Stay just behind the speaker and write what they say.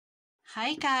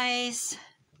Hi guys,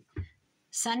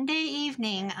 Sunday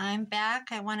evening, I'm back.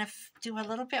 I want to do a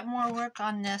little bit more work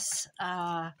on this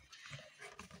Color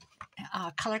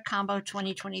Combo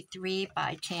 2023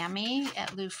 by Tammy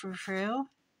at Lou Frou Frou.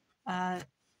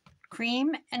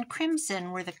 Cream and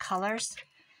Crimson were the colors,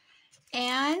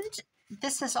 and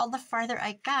this is all the farther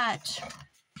I got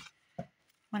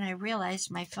when I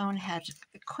realized my phone had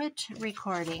quit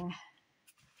recording.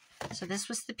 So this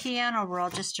was the piano roll,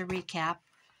 just to recap.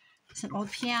 It's an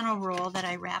old piano roll that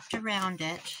I wrapped around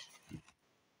it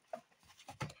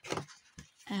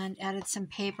and added some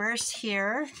papers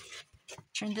here.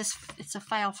 Turned this, it's a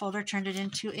file folder, turned it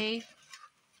into a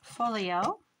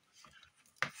folio,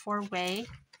 4-way,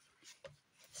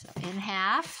 so in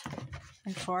half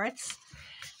and fourths.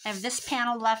 I have this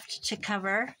panel left to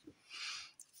cover.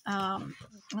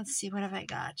 Let's see, what have I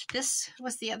got? This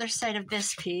was the other side of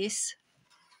this piece.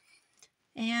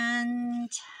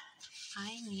 And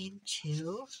I need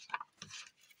to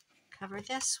cover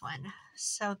this one.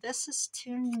 So this is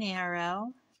too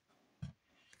narrow.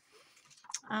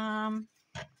 What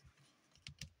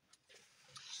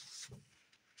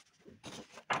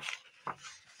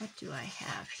do I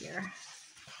have here?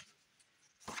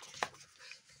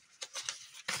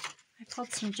 I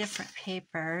pulled some different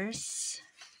papers.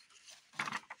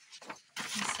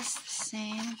 Is this the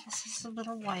same? This is a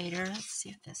little wider. Let's see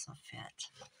if this will fit.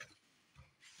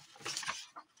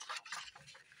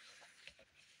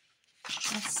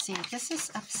 Let's see. This is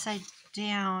upside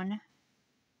down.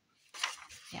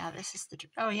 Yeah, this is the...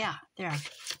 Oh, yeah. There.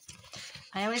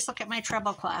 I always look at my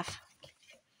treble clef.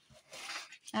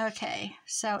 Okay.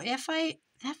 So if I...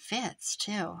 That fits,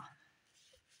 too. All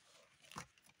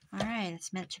right.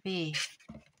 It's meant to be.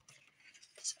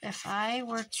 So if I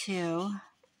were to...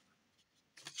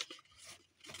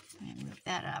 Let me move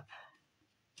that up.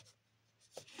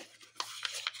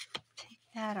 Take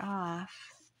that off.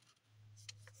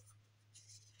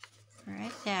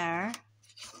 Right there.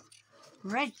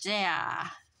 Right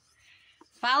there.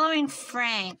 Following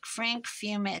Frank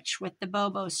Fumich with the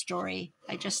Bobo story.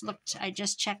 I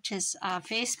just checked his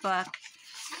Facebook,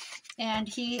 and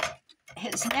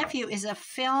his nephew is a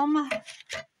film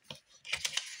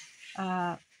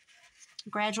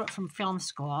graduate from film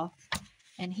school,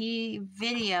 and he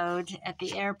videoed at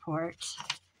the airport,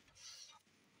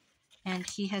 and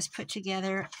he has put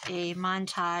together a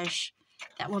montage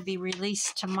that will be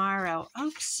released tomorrow.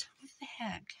 Oops, what the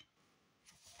heck?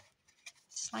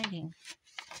 Sliding.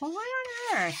 Well, what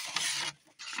on earth?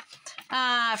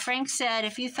 Frank said,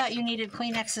 if you thought you needed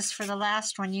Kleenexes for the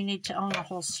last one, you need to own a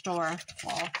whole store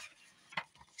full.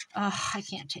 I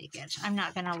can't take it. I'm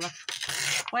not going to look.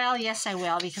 Well, yes, I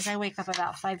will, because I wake up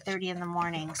about 5:30 in the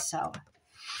morning, so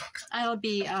I'll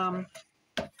be,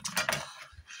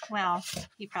 well,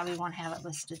 he probably won't have it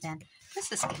listed then.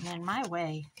 This is getting in my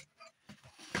way.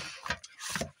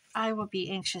 I will be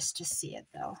anxious to see it,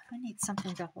 though. I need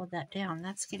something to hold that down.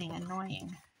 That's getting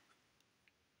annoying.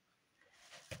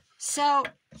 So,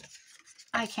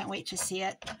 I can't wait to see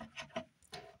it.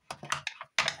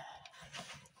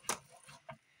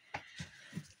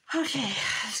 Okay,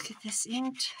 let's get this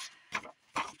inked.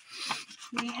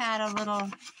 We had a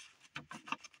little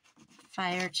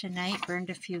fire tonight, burned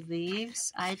a few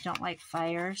leaves. I don't like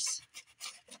fires,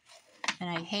 and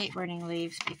I hate burning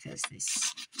leaves because they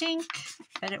stink,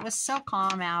 but it was so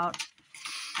calm out.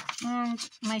 And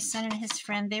my son and his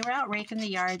friend, they were out raking the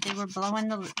yard. They were blowing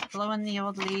the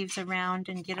old leaves around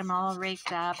and get them all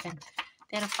raked up, and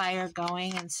they had a fire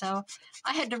going. And so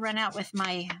I had to run out with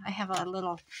I have a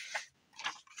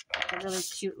really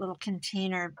cute little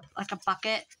container, like a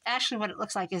bucket. Actually, what it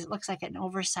looks like is it looks like an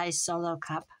oversized Solo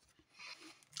cup.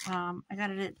 I got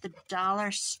it at the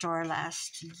dollar store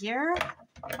last year.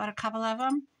 Bought a couple of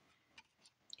them.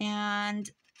 And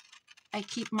I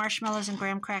keep marshmallows and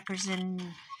graham crackers and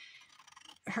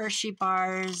Hershey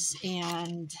bars,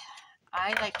 and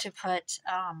I like to put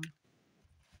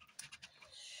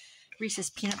Reese's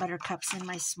peanut butter cups in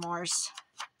my s'mores.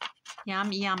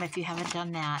 Yum, yum if you haven't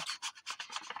done that.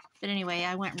 But anyway,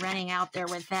 I went running out there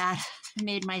with that. I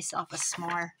made myself a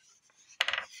s'more.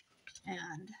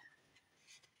 And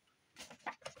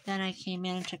then I came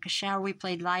in and took a shower. We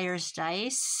played Liar's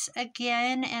Dice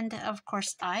again, and of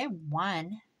course I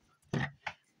won.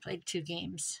 Played 2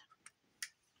 games.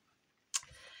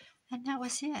 And that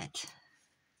was it.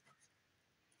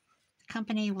 The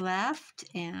company left,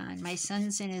 and my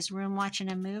son's in his room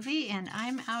watching a movie, and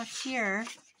I'm out here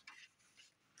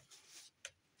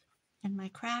in my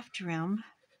craft room.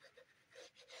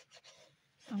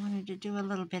 I wanted to do a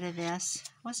little bit of this.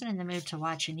 Wasn't in the mood to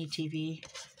watch any TV.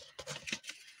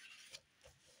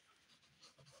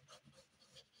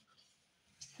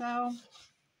 So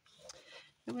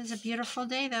it was a beautiful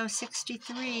day though,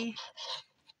 63.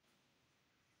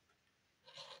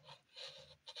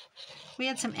 We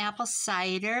had some apple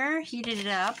cider, heated it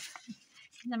up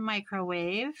in the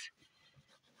microwave.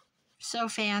 So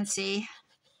fancy.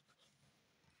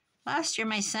 Last year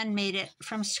my son made it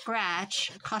from scratch.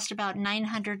 It cost about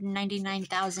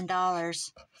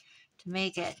 $999,000 to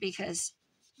make it because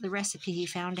the recipe he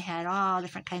found had all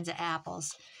different kinds of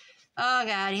apples. Oh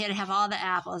God, he had to have all the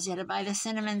apples. He had to buy the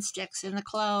cinnamon sticks and the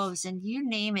cloves and you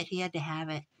name it, he had to have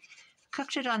it.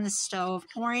 Cooked it on the stove.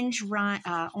 Orange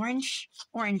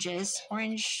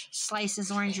slices,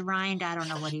 orange rind. I don't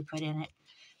know what he put in it.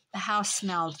 The house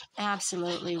smelled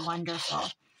absolutely wonderful.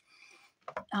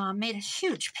 Made a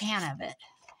huge pan of it.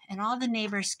 And all the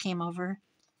neighbors came over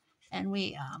and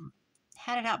we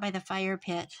had it out by the fire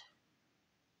pit.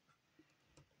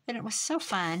 And it was so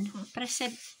fun. But I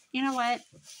said, you know what?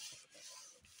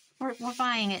 We're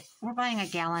buying it. We're buying a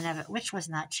gallon of it, which was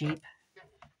not cheap.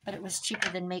 But it was cheaper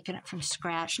than making it from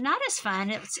scratch. Not as fun.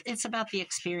 It's about the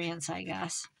experience, I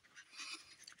guess.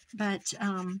 But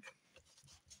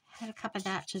had a cup of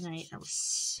that tonight. That was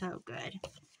so good.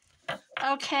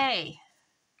 Okay.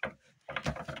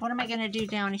 What am I going to do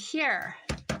down here?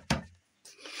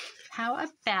 How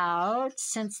about,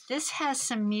 since this has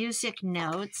some music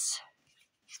notes,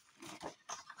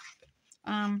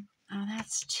 oh,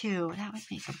 that's 2. That would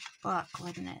make a book,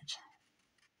 wouldn't it?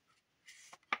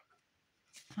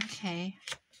 Okay.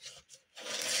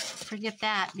 Forget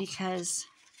that because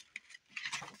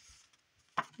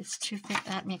it's too thick.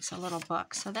 That makes a little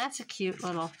book. So that's a cute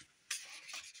little,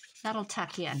 that'll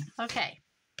tuck in. Okay.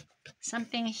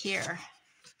 Something here.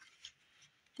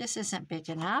 This isn't big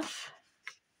enough.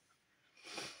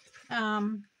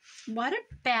 What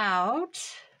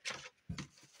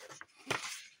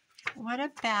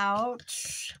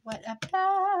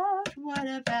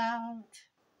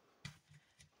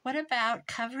about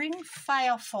covering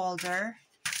file folder?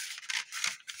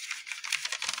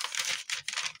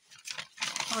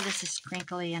 Oh, this is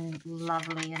crinkly and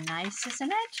lovely and nice,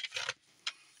 isn't it?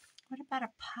 What about a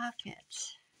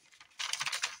pocket?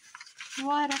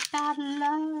 What about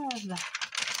love?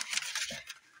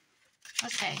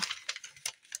 Okay.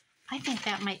 I think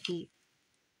that might be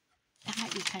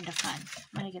kind of fun.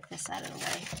 I'm going to get this out of the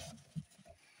way.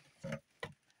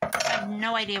 I have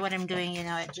no idea what I'm doing, you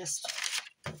know,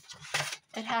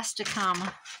 it has to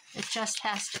come. It just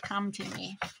has to come to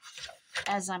me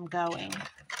as I'm going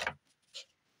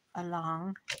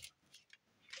along.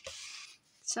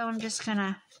 So I'm just going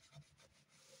to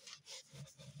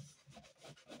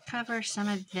cover some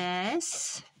of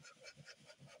this.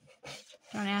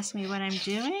 Don't ask me what I'm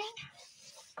doing,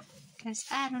 because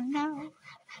I don't know.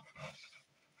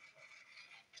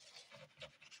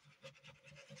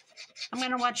 I'm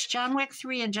going to watch John Wick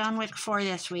 3 and John Wick 4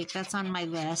 this week. That's on my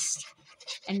list.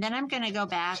 And then I'm going to go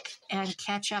back and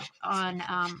catch up on,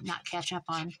 not catch up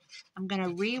on, I'm going to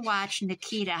rewatch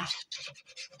Nikita.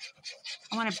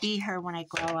 I want to be her when I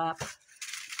grow up.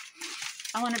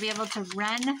 I want to be able to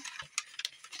run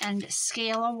and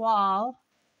scale a wall,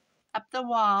 up the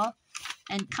wall,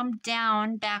 and come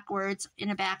down backwards in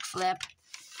a backflip,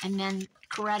 and then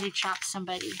karate chop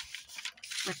somebody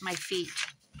with my feet.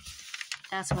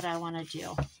 That's what I want to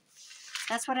do.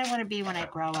 That's what I want to be when I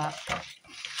grow up.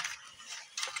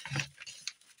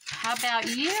 How about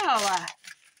you? What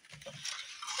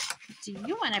do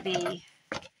you want to be? Let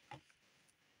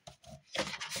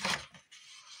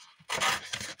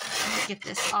me get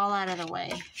this all out of the way.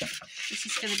 This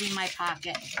is going to be my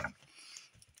pocket.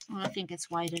 Oh, I think it's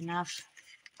wide enough.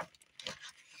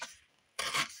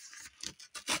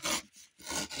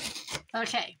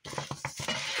 Okay.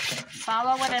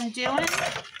 Follow what I'm doing.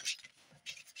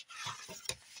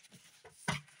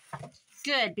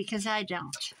 Good, because I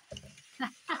don't. I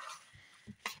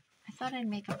thought I'd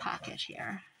make a pocket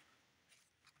here.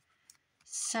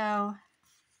 So,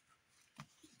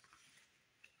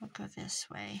 we'll go this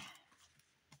way.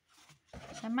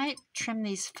 So I might trim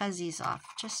these fuzzies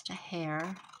off just a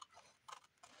hair.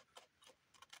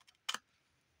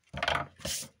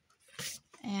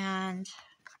 And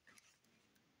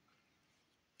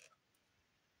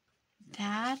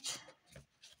that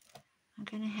I'm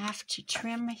going to have to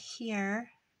trim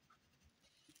here.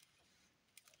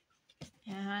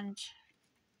 And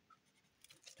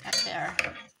up there.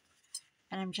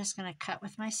 And I'm just going to cut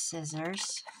with my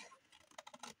scissors.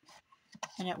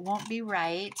 And it won't be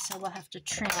right, so we'll have to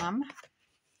trim.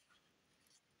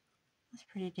 That's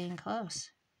pretty dang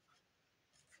close.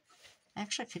 I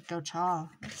actually could go tall.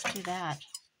 Let's do that.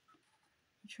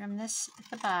 Trim this at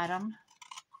the bottom.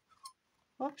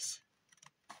 Whoops.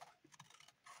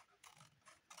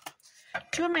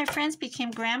 Two of my friends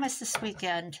became grandmas this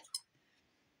weekend.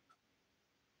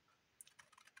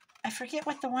 I forget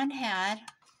what the one had.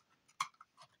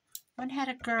 One had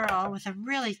a girl with a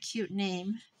really cute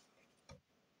name.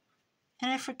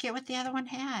 And I forget what the other one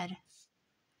had.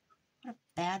 What a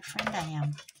bad friend I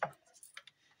am.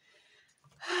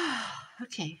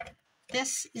 Okay,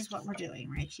 this is what we're doing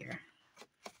right here.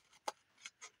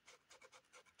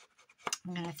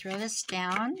 I'm going to throw this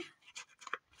down.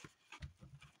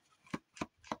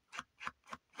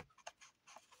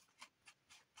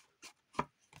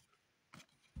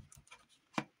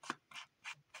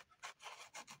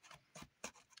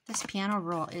 This piano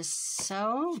roll is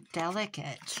so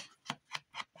delicate.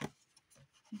 I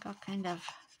think I'll kind of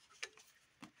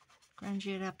grunge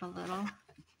it up a little.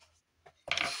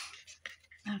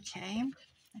 Okay,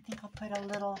 I think I'll put a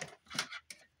little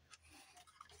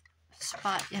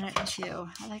spot in it too.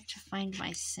 I like to find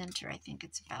my center. I think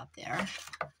it's about there.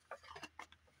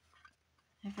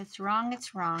 If it's wrong,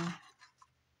 it's wrong.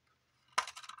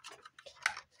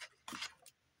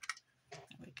 There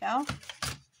we go.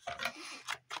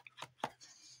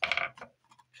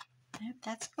 Yep,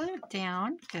 that's glued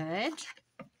down. Good.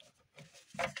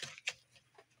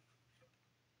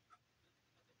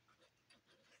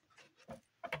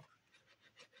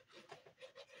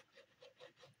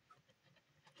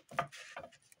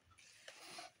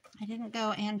 I didn't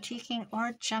go antiquing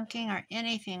or junking or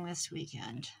anything this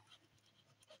weekend.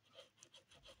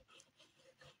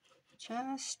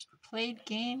 Just played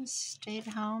games, stayed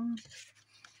home.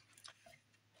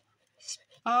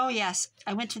 Oh, yes.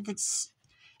 I went to the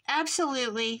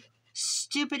absolutely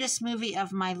stupidest movie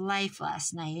of my life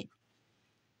last night.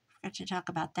 Forgot to talk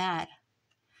about that.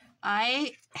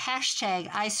 I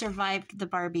survived the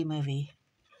Barbie movie.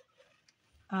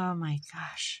 Oh my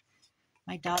gosh.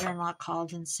 My daughter-in-law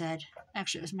called and said,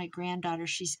 actually it was my granddaughter,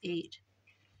 she's 8.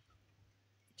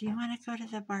 Do you want to go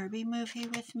to the Barbie movie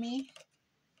with me?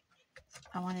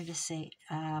 I wanted to say,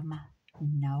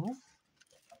 no.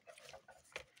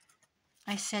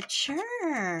 I said,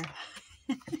 sure.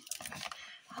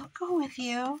 I'll go with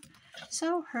you.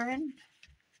 So her and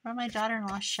my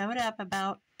daughter-in-law showed up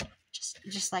about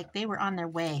just like they were on their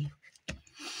way.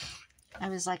 I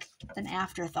was like an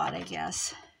afterthought, I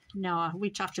guess. No, we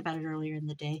talked about it earlier in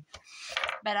the day,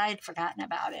 but I had forgotten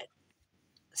about it.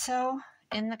 So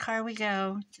in the car we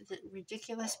go to the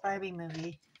ridiculous Barbie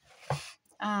movie.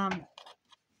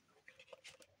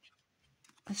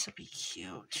 This will be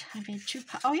cute. I made 2.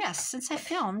 Oh yes, since I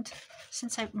filmed,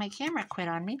 my camera quit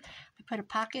on me, I put a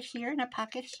pocket here and a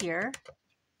pocket here.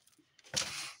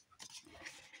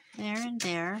 There and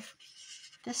there.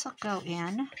 This will go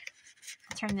in.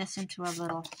 I'll turn this into a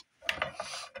little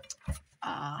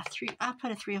I'll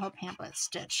put a 3-hole pamphlet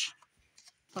stitch.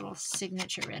 Little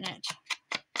signature in it.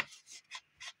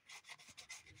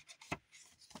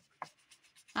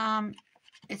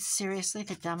 It's seriously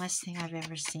the dumbest thing I've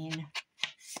ever seen.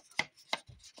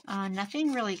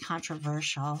 Nothing really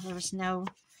controversial. There was no,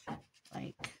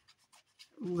 like,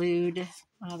 lewd.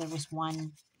 Well, there was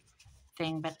one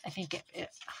thing, but I think it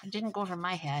didn't go over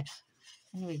my head.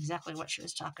 I knew exactly what she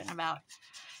was talking about.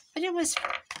 But it was,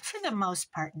 for the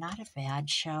most part, not a bad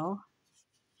show.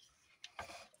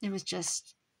 It was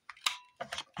just,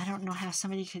 I don't know how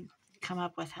somebody could come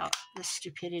up with the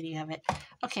stupidity of it.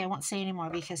 Okay, I won't say anymore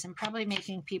because I'm probably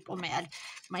making people mad.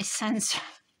 My son's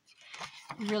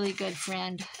really good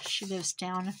friend, she lives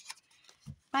down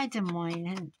by Des Moines,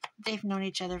 and they've known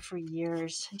each other for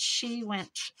years. And she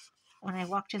went, when I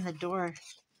walked in the door,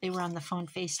 they were on the phone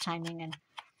FaceTiming, and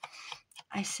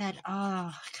I said,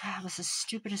 oh, God, it was the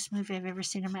stupidest movie I've ever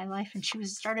seen in my life. And she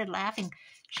started laughing.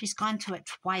 She's gone to it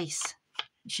twice.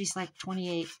 She's like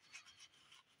 28.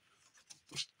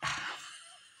 I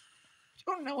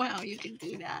don't know how you can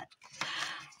do that.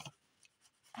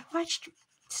 I watched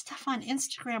stuff on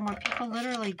Instagram where people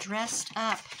literally dressed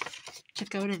up to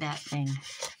go to that thing.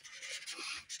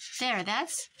 There,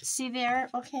 see there,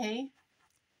 okay.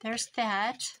 There's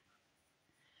that.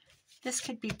 This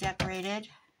could be decorated.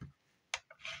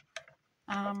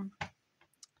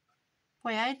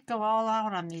 Boy, I'd go all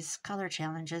out on these color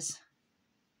challenges.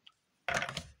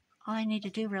 All I need to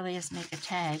do really is make a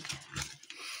tag.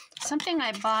 Something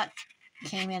I bought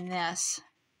came in this.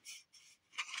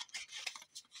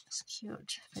 It's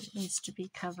cute, but it needs to be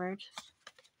covered.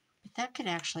 But that could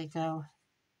actually go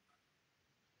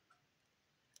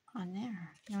on there.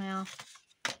 Well,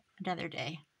 another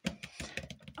day.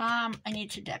 I need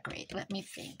to decorate. Let me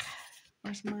think.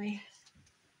 Where's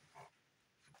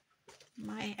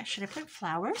should I put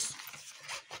flowers?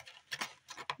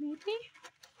 Maybe?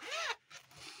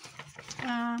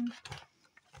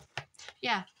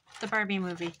 Yeah, the Barbie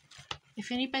movie.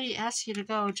 If anybody asks you to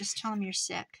go, just tell them you're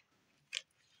sick.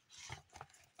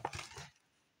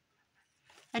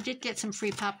 I did get some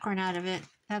free popcorn out of it.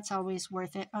 That's always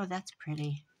worth it. Oh, that's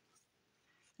pretty.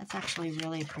 That's actually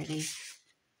really pretty.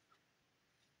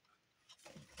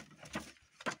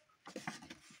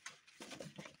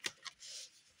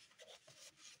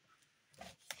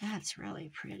 That's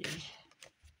really pretty.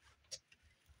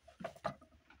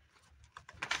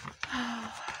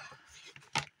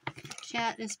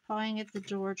 Cat is pawing at the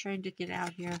door trying to get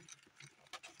out here.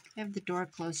 I have the door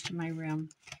closed to my room.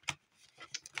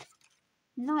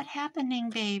 Not happening,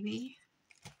 baby.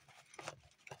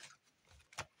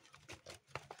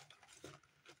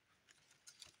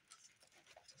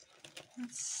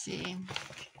 Let's see. I'm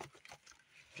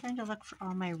trying to look for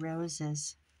all my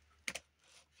roses.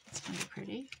 It's kind of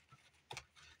pretty.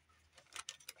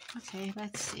 Okay,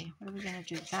 let's see. What are we going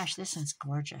to do? Gosh, this one's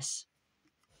gorgeous.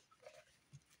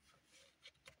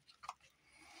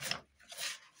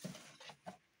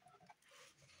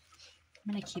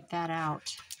 I'm going to keep that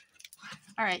out.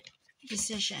 All right,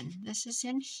 decision. This is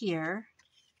in here.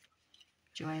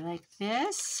 Do I like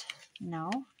this? No,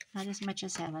 not as much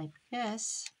as I like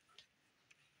this.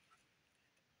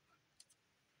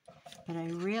 But I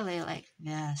really like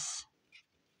this.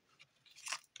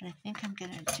 But I think I'm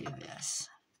going to do this.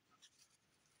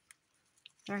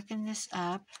 Darken this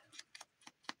up.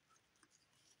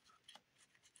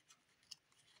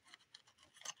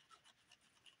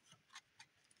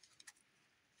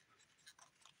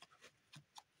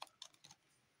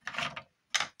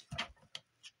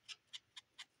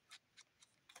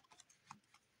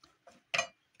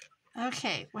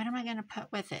 Okay, what am I going to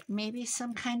put with it? Maybe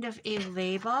some kind of a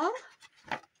label?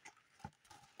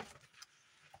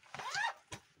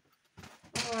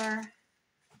 Or,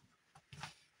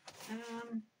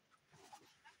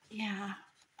 yeah.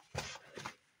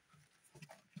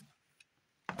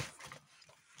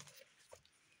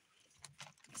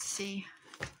 Let's see.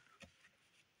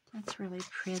 That's really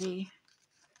pretty.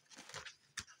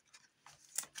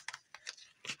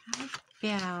 How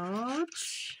about...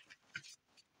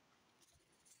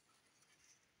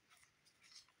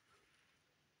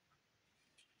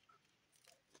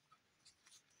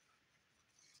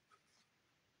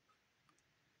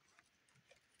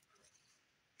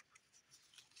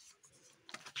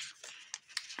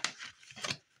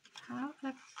 How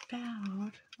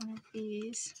about one of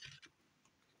these?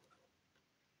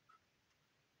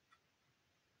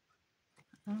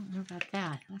 I don't know about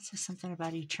that. That's just something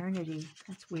about eternity.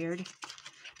 That's weird.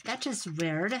 That's just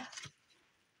weird.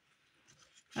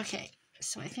 Okay,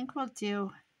 so I think we'll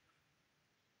do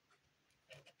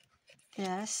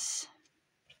this.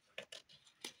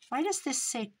 Why does this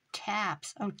say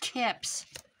taps? Oh, tips.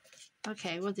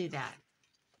 Okay, we'll do that.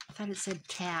 I thought it said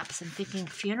taps. I'm thinking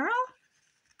funeral?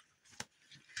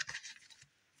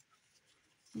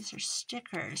 These are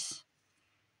stickers.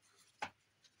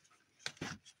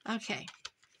 Okay.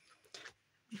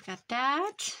 We've got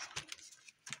that.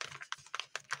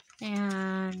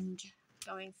 And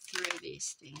going through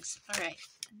these things. All right,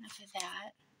 enough of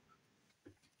that.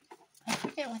 I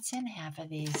forget what's in half of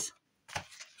these.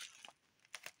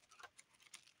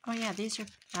 Oh yeah, these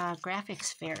are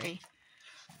Graphics Fairy.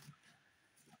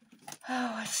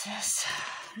 Oh, what's this?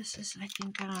 This is, I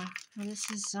think, this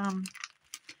is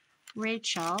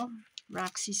Rachel,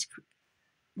 Roxy's,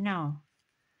 no,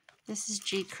 this is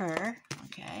G. Kerr,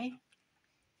 okay.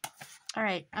 All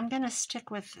right, I'm going to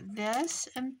stick with this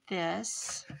and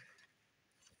this.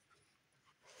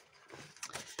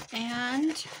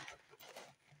 And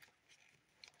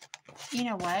you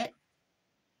know what?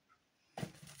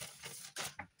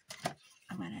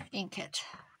 I'm going to ink it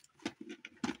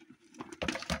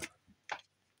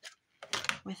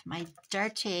with my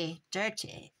dirty,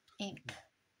 dirty ink.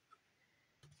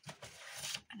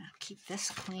 And I'll keep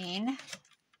this clean.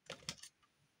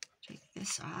 Take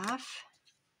this off.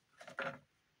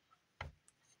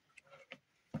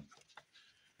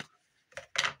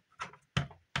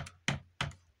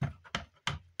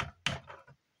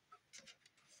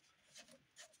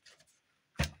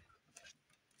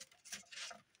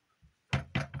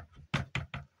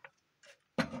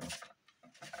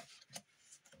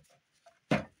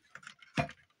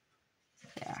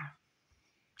 There.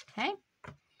 Okay.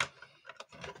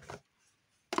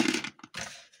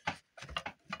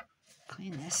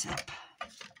 Clean this up.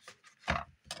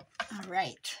 All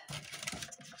right.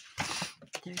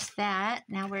 There's that.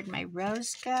 Now where'd my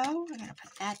rose go? I'm going to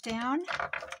put that down.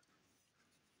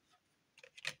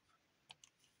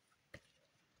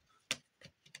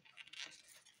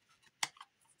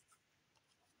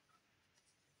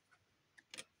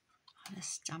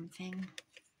 This dumb thing.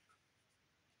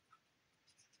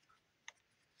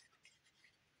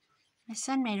 My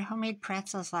son made homemade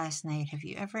pretzels last night. Have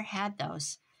you ever had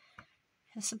those?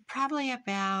 It's probably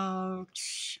about,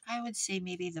 I would say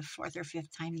maybe the 4th or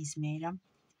 5th time he's made them.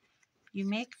 You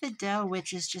make the dough,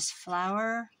 which is just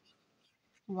flour,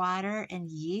 water, and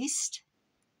yeast,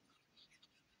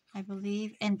 I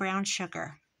believe, and brown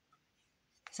sugar,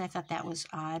 because I thought that was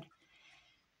odd.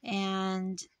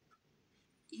 And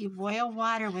you boil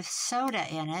water with soda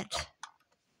in it.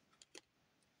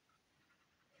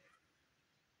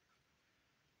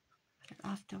 Put it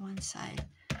off to one side.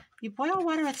 You boil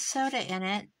water with soda in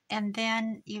it, and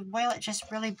then you boil it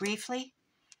just really briefly.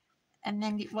 And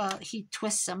then, well, he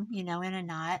twists them, you know, in a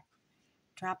knot,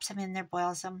 drops them in there,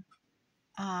 boils them,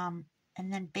 and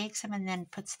then bakes them and then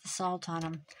puts the salt on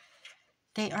them.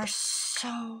 They are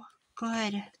so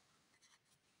good.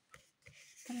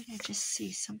 What did I just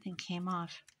see? Something came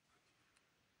off.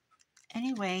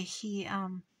 Anyway, he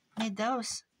made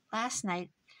those last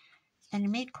night, and he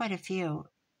made quite a few.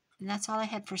 And that's all I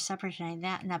had for supper tonight.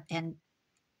 That and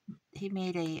he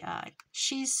made a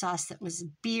cheese sauce that was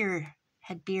beer,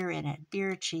 had beer in it,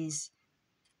 beer cheese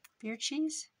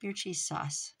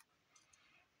sauce.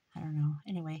 I don't know.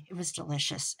 Anyway, it was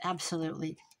delicious,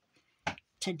 absolutely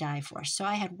to die for. So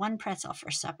I had one pretzel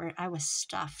for supper. I was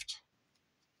stuffed.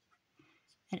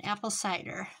 And apple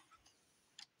cider.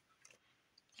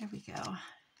 There we go. I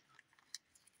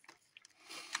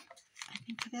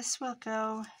think this will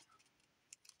go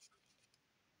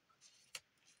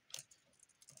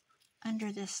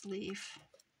under this leaf,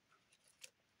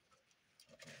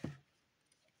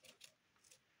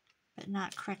 but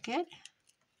not crooked.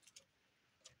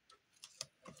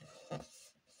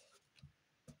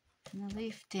 And the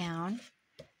leaf down.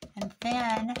 And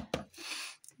then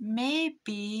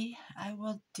maybe I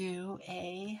will do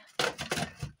a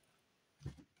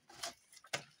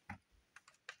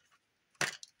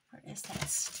where is that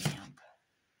stamp?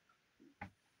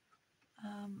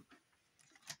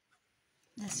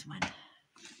 This one.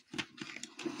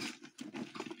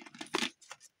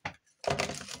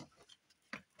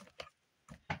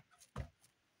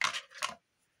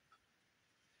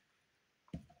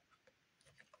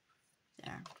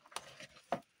 There.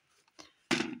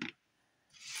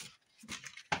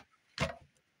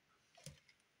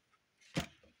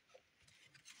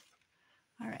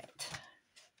 All right.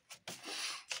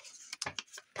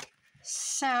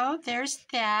 So there's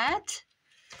that.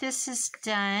 This is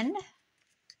done.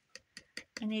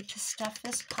 I need to stuff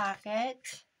this pocket.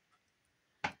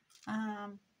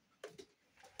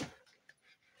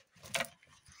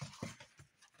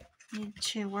 Need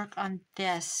to work on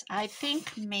this. I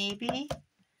think maybe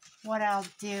what I'll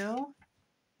do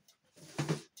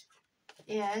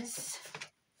is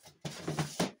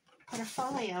put a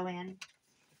folio in.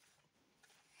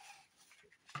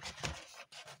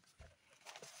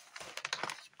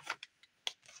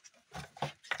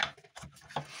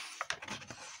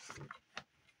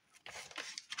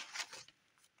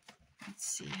 Let's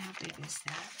see, how big is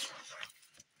that?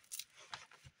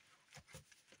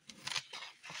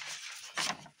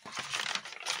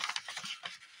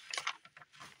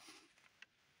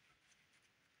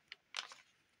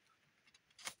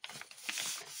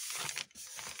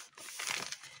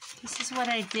 This is what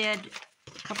I did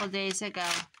a couple days ago.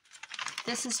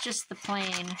 This is just the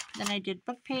plain. Then I did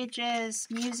book pages,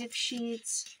 music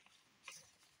sheets,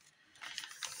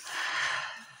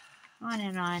 on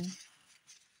and on.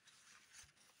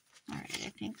 All right, I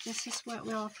think this is what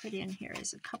we'll put in here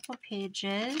is a couple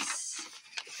pages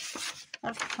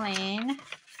of plain,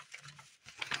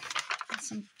 and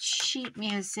some sheet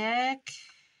music.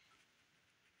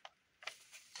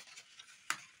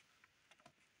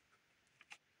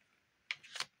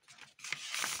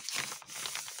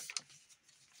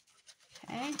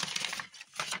 Okay,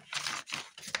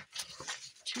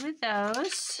 2 of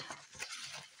those.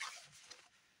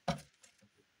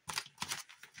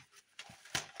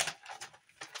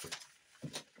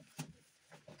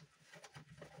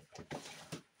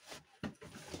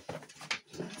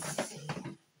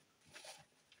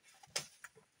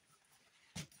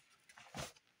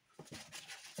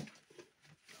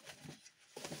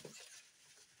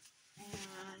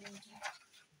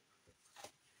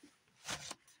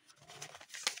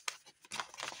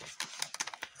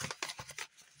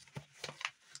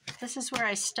 This is where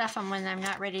I stuff them when I'm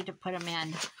not ready to put them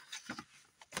in.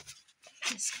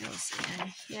 This goes in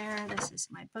here. This is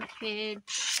my book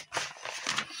page.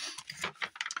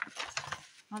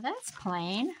 Well, that's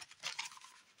plain.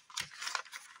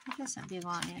 It doesn't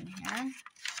belong in here.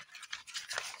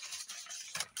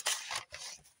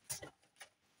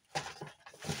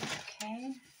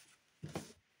 Okay.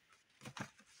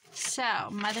 So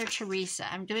So, Mother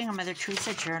Teresa. I'm doing a Mother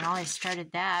Teresa journal. I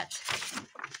started that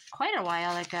quite a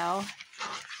while ago.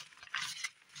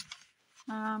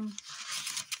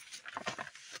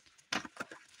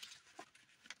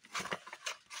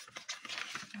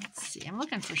 Let's see. I'm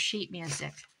looking for sheet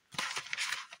music.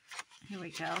 Here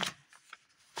we go.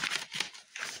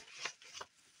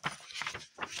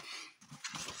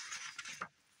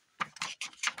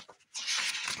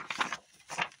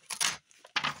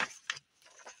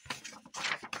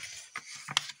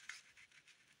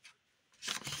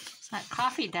 It's not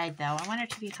coffee dyed though. I want it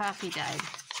to be coffee dyed.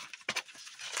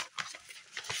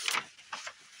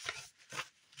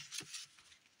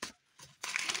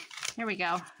 Here we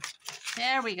go.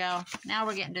 There we go. Now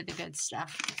we're getting to the good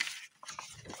stuff.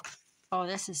 Oh,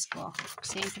 this is cool.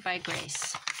 Saved by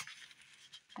Grace.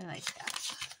 I like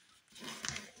that.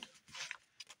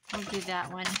 We'll do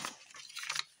that one.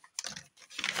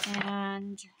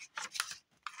 And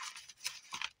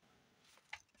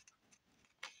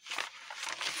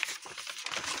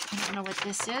I don't know what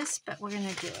this is, but we're going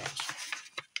to do it.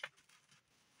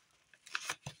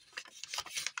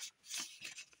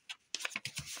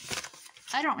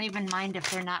 I don't even mind if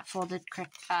they're not folded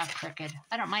crooked.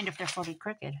 I don't mind if they're folded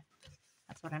crooked.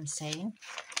 That's what I'm saying.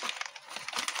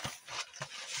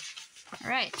 All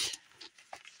right.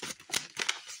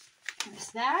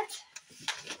 There's that.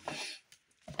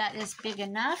 That is big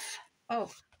enough.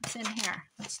 Oh, it's in here.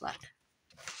 Let's look.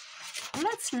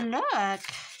 Let's look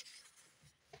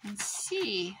and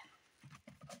see.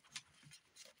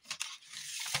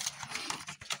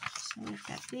 So we've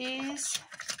got these.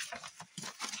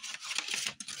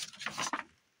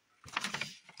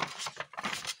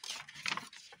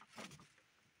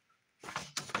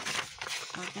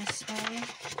 Go this way.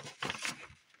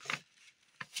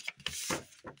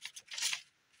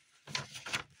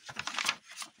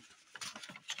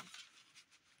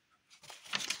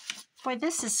 Boy,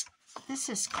 this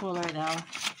is cooler though.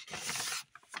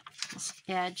 This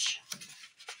edge.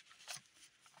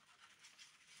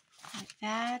 Like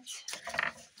that.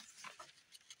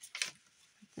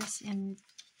 Put this in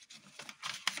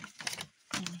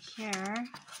here.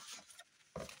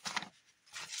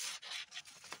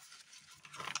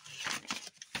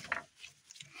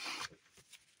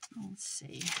 Let's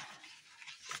see.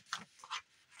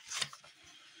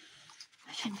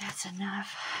 I think that's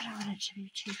enough. I don't want it to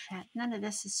be too fat. None of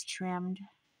this is trimmed.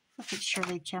 Look at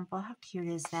Shirley Temple. How cute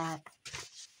is that?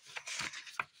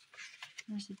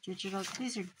 There's a digital.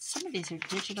 Some of these are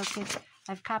digital kits.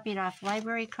 I've copied off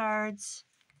library cards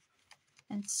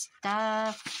and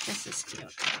stuff. This is cute.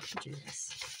 I'll do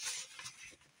this.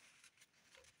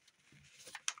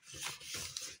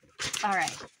 All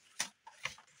right.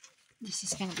 This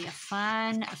is going to be a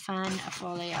fun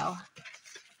folio.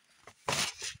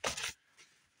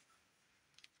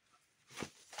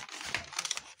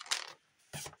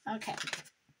 Okay.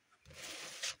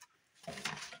 Let's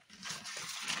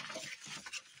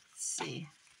see.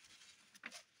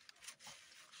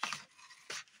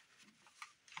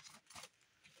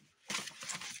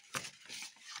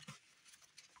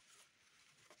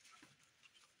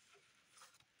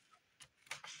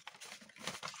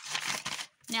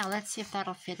 Now let's see if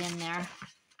that'll fit in there.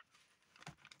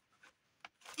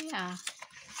 Yeah.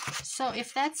 So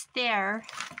if that's there,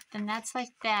 then that's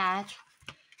like that.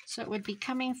 So it would be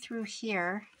coming through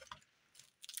here.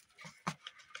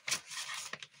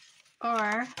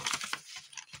 Or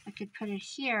I could put it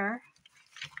here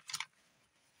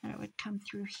and it would come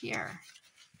through here.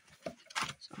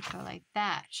 So it'll go like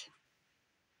that.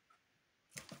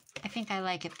 I think I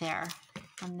like it there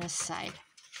on this side.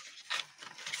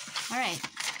 All right.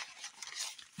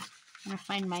 I'm going to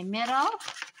find my middle.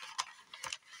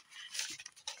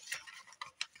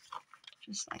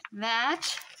 Just like that.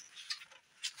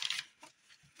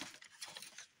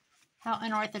 How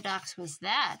unorthodox was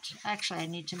that? Actually, I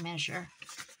need to measure.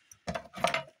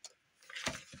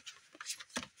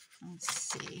 Let's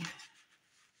see.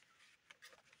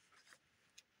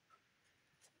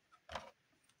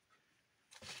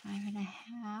 Five and a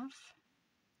half.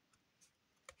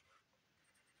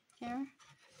 There.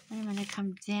 And I'm going to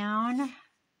come down.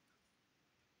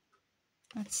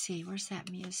 Let's see, where's that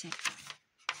music?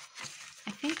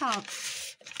 I think I'll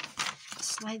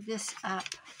slide this up.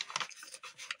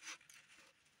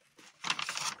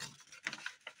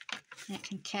 And it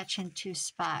can catch in two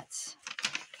spots.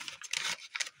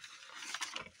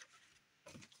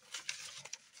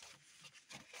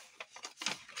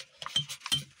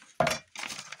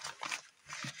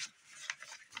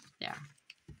 There.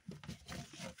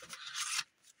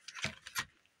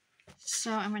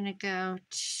 So I'm going to go,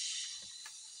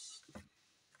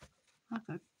 I'll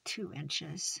go 2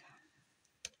 inches.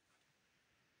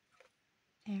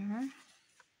 There.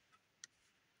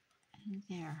 And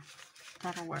there.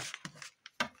 That'll work.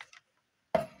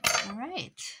 All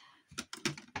right.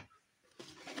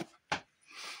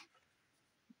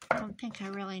 I don't think I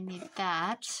really need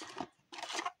that.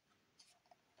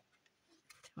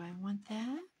 Do I want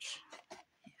that?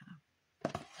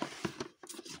 Yeah.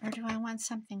 Or do I want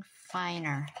something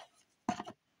finer?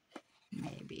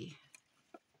 Maybe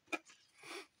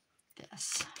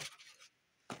this.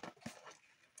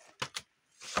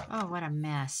 Oh, what a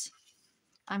mess.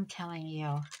 I'm telling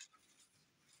you.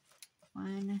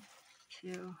 1,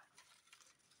 2,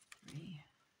 3.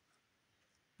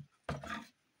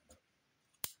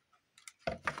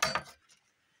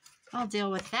 I'll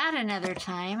deal with that another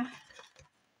time.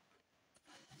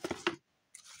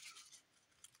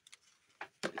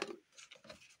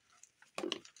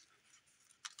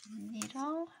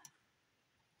 Needle.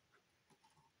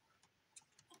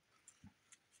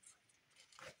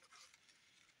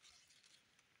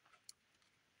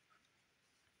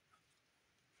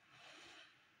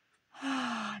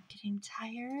 I'm getting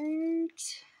tired.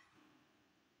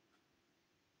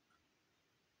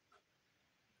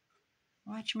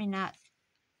 Watch me not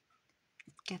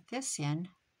get this in.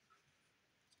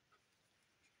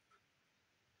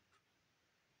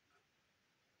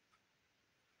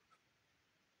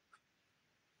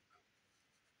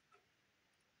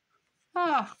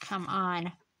 Oh, come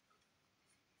on.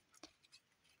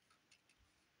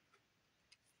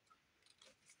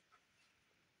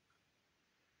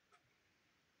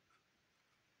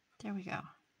 There we go.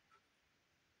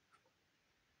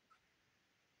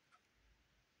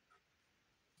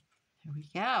 There we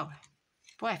go.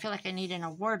 Boy, I feel like I need an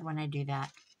award when I do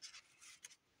that.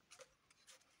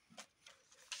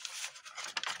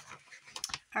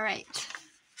 All right.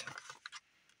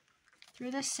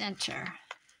 Through the center.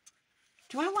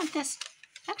 Do I want this?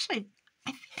 Actually,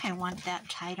 I think I want that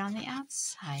tied on the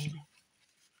outside.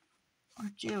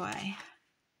 Or do I?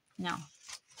 No.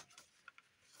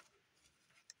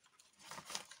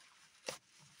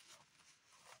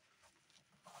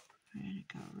 We're going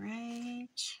to go right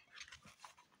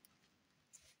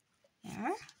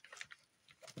there.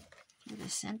 Through the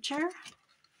center.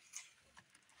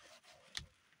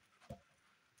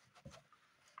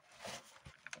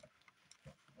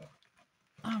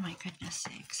 Oh my goodness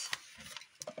sakes.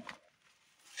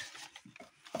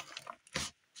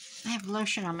 I have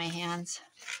lotion on my hands.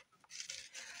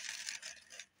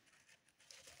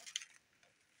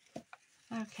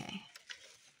 Okay.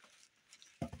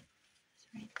 It's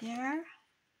right there.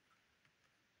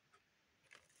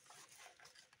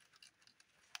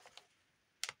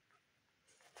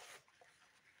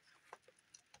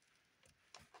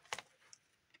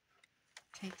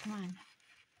 Okay, come on.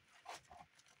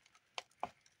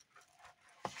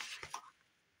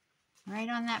 Right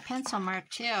on that pencil mark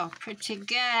too. Pretty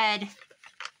good.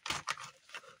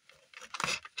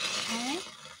 Okay.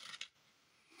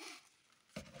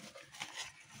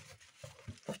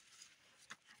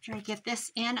 After I get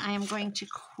this in, I am going to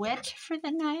quit for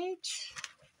the night.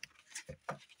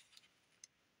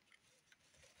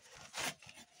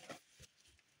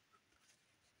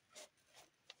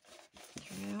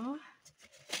 Through.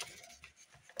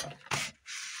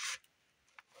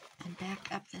 And back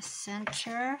up the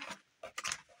center.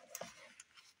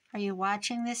 Are you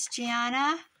watching this,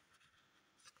 Gianna?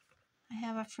 I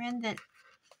have a friend that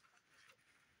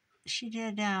she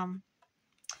did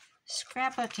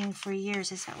scrapbooking for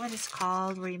years. Is that what it's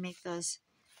called? Where you make those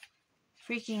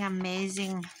freaking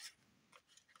amazing,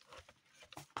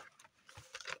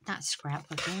 not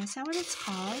scrapbooking, is that what it's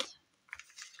called?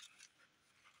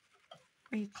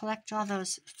 Where you collect all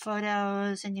those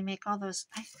photos and you make all those,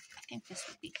 I think this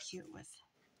would be cute with.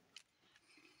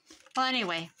 Well,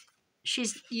 anyway,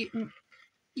 she's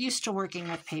used to working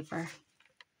with paper.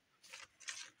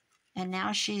 And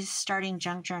now she's starting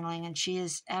junk journaling, and she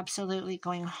is absolutely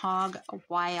going hog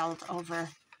wild over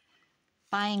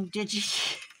buying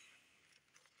digikits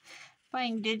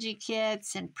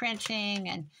and printing,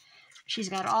 and she's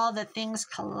got all the things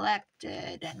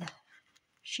collected, and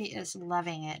she is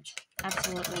loving it,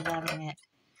 absolutely loving it.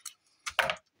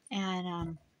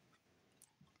 And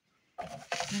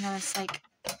you know, it's like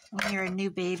when you're a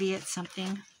new baby at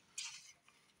something.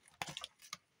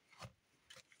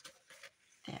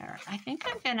 There, I think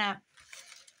I'm gonna,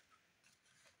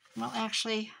 well,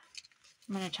 actually,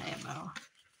 I'm gonna tie a bow.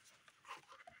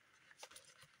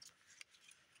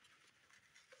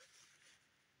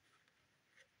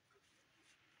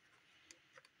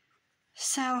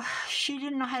 So she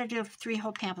didn't know how to do a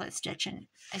 3-hole pamphlet stitch, and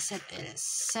I said it is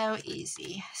so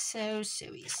easy, so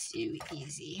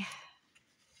easy.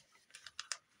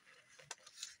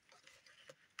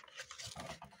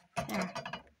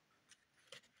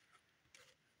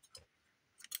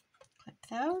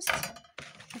 rose.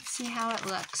 Let's see how it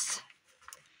looks.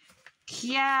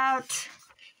 Cute. I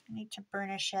need to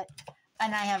burnish it.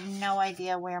 And I have no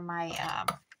idea where my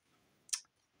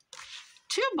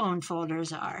 2 bone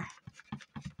folders are.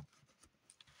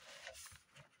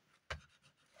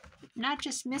 Not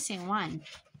just missing one.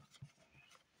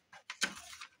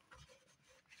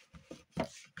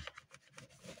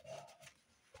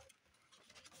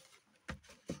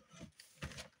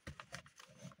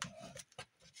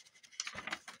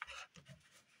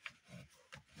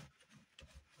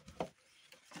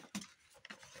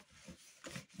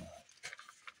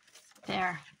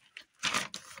 There.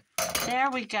 There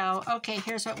we go. Okay,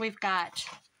 here's what we've got.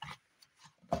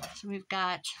 So we've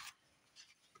got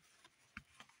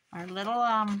our little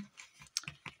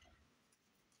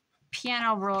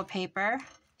piano roll paper,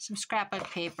 some scrapbook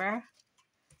paper,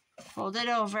 fold it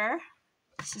over.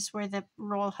 This is where the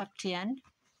roll hooked in.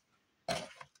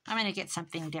 I'm going to get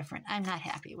something different. I'm not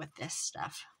happy with this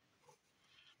stuff.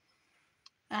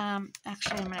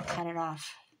 Actually, I'm going to cut it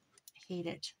off. I hate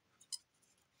it.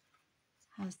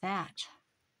 How's that?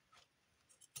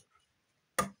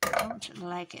 Don't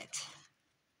like it.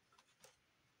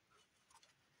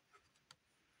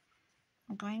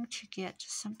 I'm going to get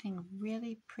something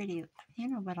really pretty. You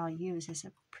know what I'll use is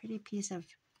a pretty piece of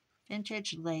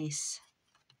vintage lace,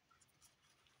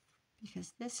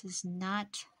 because this is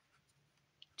not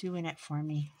doing it for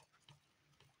me.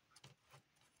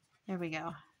 There we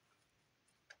go.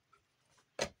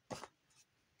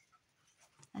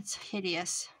 That's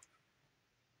hideous.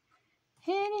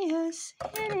 Hideous,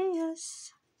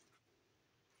 hideous.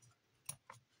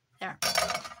 There.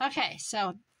 Okay,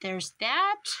 so there's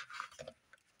that.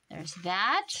 There's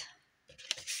that.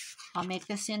 I'll make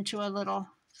this into a little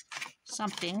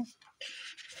something.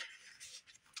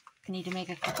 I need to make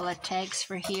a couple of tags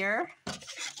for here.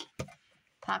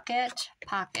 Pocket,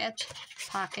 pocket,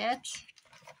 pocket.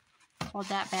 Hold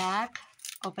that back.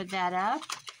 Open that up.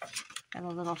 Got a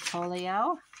little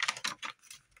folio.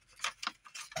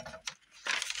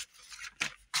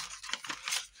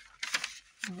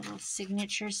 Little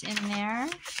signatures in there.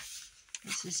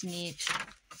 This is neat.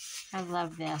 I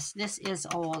love this. This is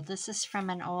old. This is from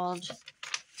an old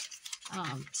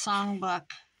songbook.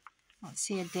 Let's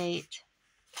see a date.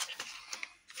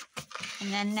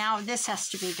 And then now this has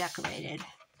to be decorated.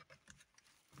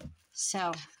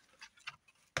 So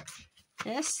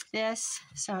this,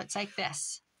 so it's like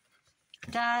this.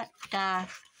 Da, da,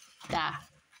 da.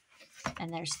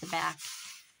 And there's the back.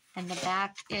 And the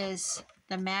back is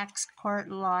the Max Kort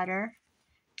Lauder,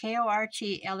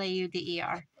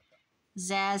 Kortlauder,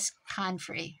 Zaz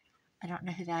Confrey. I don't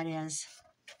know who that is.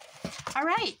 All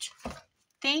right.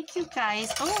 Thank you,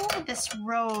 guys. Oh, this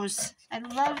rose. I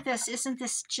love this. Isn't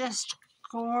this just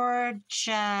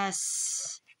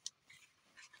gorgeous?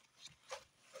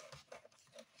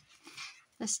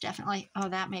 This definitely, oh,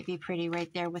 that might be pretty right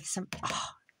there with some, oh,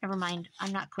 never mind.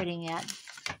 I'm not quitting yet.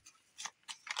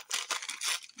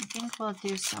 I think we'll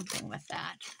do something with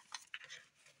that.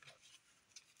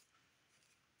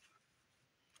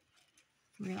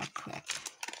 Real quick.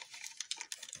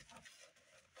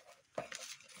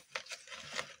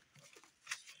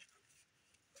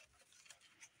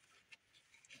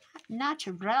 Not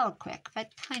real quick,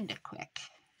 but kind of quick.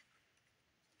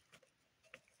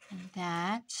 And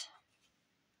that.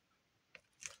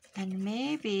 And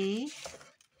maybe,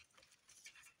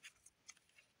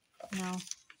 no.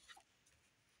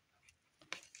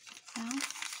 No.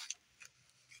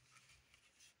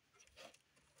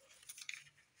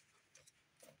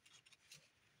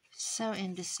 So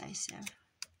indecisive.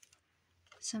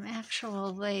 Some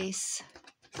actual lace.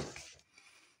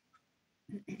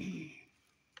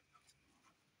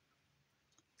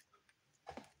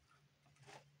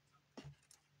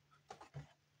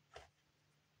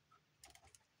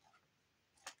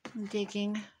 I'm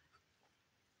digging.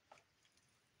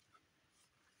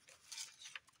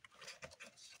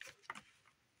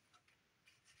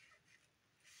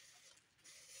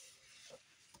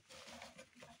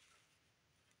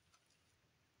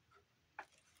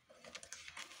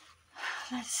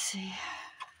 Let's see.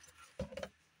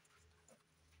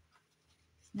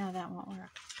 No, that won't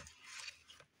work.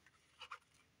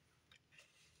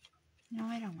 No,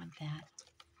 I don't want that.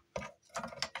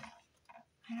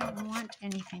 I don't want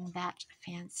anything that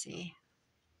fancy.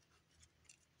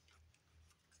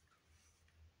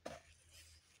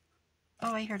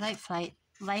 Oh, I hear life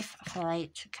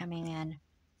flight coming in.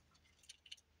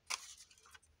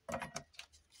 That's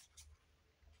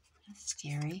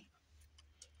scary.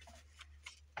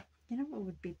 You know what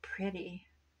would be pretty?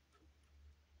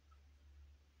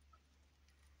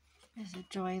 Is a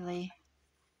doily.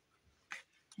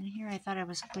 And here I thought I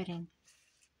was quitting.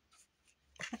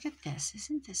 Look at this.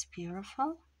 Isn't this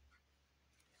beautiful?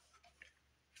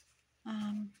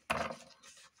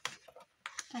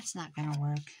 That's not going to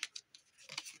work.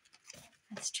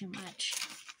 That's too much.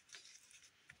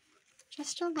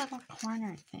 Just a little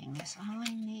corner thing is all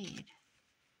I need.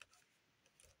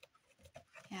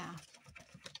 Yeah.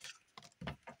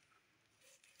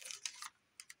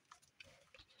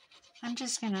 I'm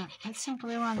just going to put some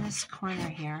glue on this corner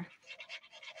here.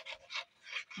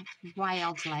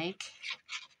 Wild-like.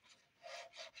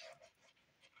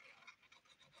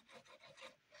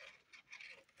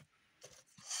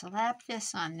 Slap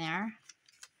this on there.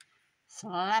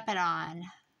 Slap it on.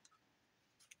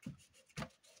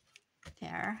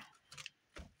 There.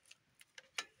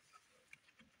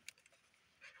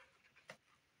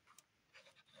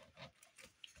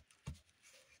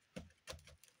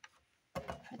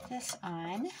 Put this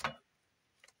on.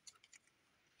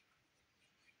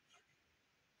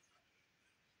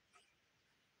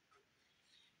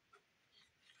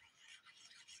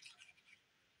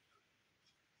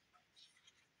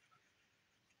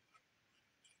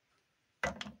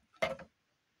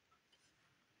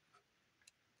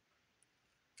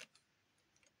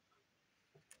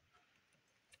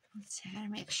 Let's see, I gotta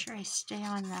make sure I stay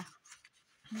on the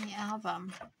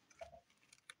album.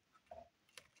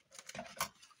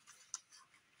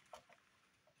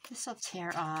 This will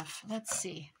tear off. Let's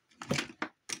see.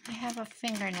 I have a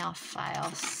fingernail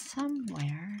file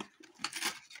somewhere.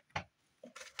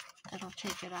 That'll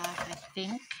take it off, I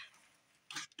think.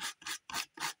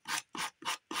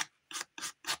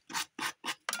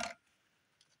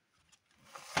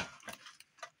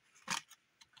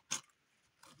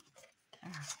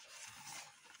 There.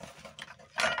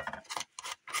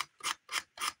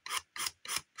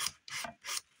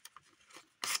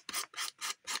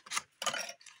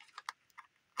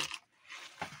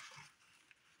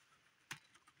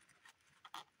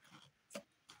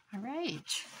 All right.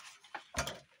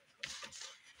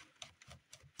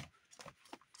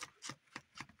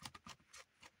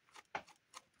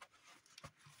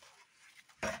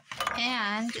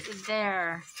 And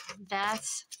there,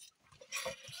 that's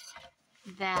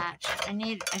that.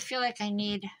 I feel like I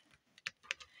need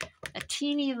a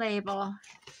teeny label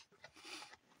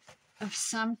of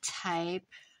some type.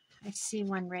 I see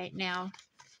one right now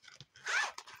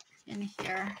in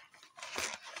here.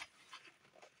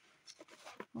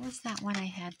 What was that one I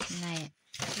had tonight?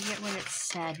 I forget what it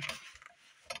said.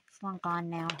 It's long gone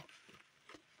now.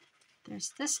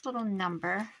 There's this little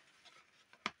number.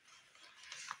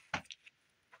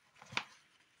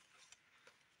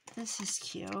 This is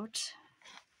cute.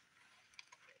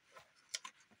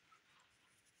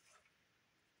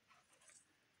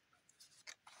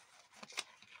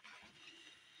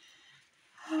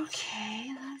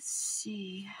 Okay, let's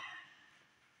see.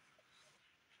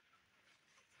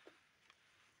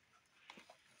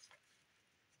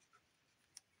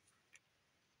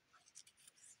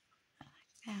 I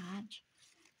like that.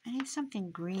 I need something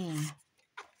green.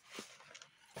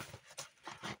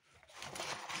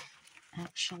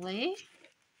 Actually.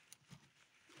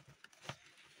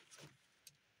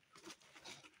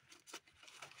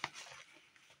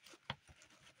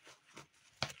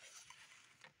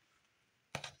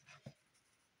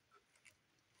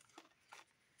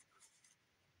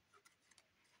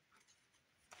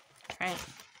 Right.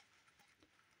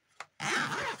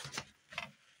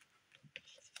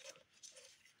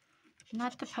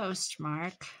 Not the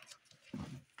postmark.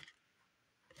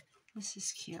 This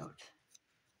is cute.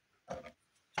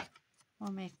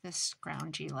 We'll make this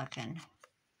scroungy looking.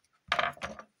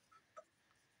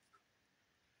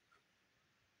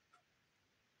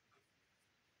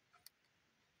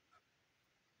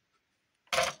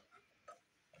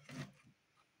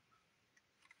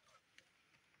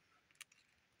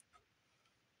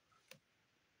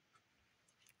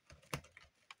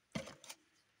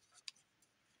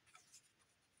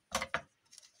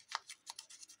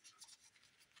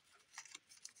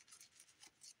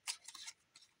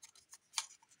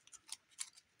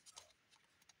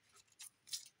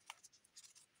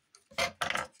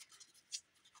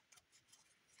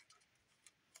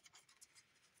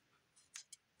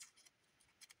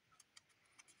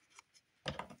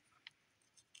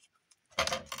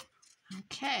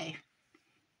 Okay.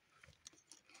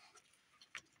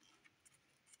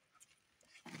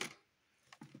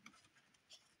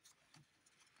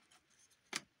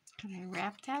 Can I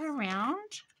wrap that around?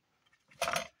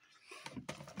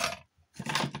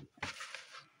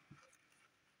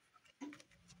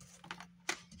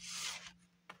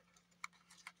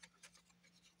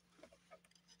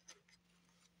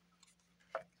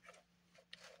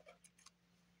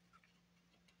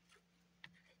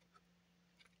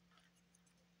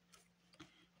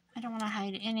 I don't want to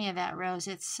hide any of that rose.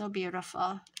 It's so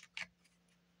beautiful.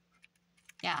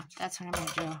 Yeah, that's what I'm going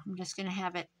to do. I'm just going to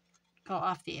have it go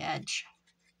off the edge.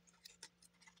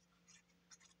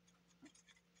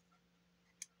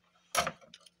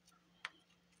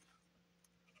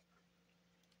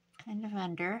 Kind of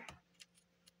under.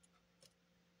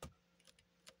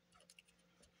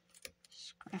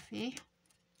 Scruffy.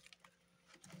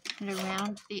 And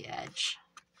around the edge.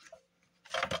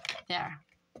 There.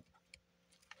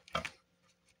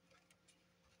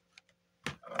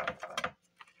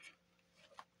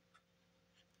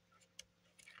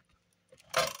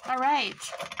 All right,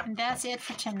 and that's it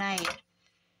for tonight.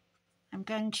 I'm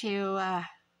going to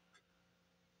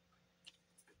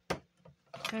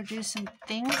go do some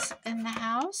things in the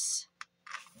house.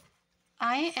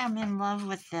 I am in love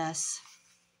with this.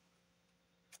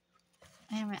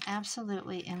 I am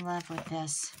absolutely in love with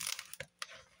this.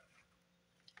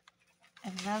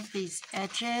 I love these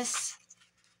edges.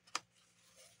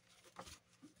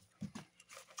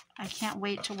 I can't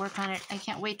wait to work on it. I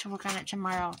can't wait to work on it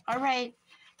tomorrow. All right,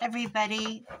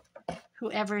 everybody,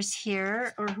 whoever's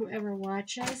here or whoever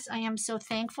watches, I am so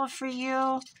thankful for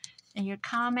you and your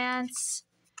comments.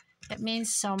 It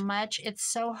means so much. It's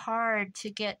so hard to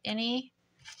get anybody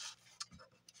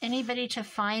to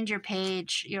find your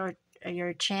page,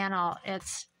 your channel.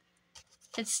 It's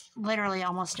literally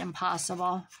almost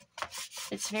impossible.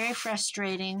 It's very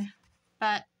frustrating,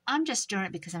 but I'm just doing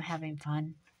it because I'm having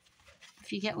fun.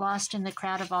 If you get lost in the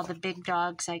crowd of all the big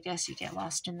dogs, I guess you get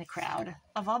lost in the crowd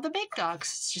of all the big dogs.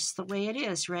 It's just the way it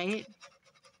is, right?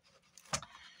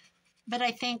 But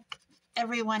I think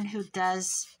everyone who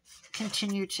does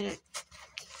continue to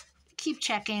keep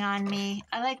checking on me,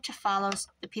 I like to follow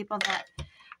the people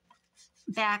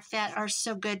that are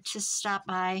so good to stop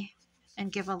by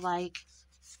and give a like.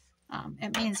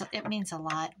 It means a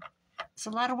lot. It's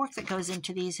a lot of work that goes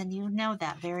into these, and you know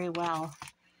that very well,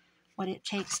 what it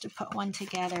takes to put one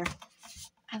together.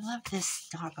 I love this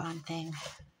doggone thing.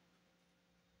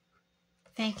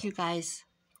 Thank you, guys.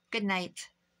 Good night.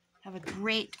 Have a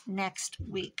great next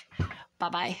week.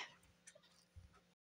 Bye-bye.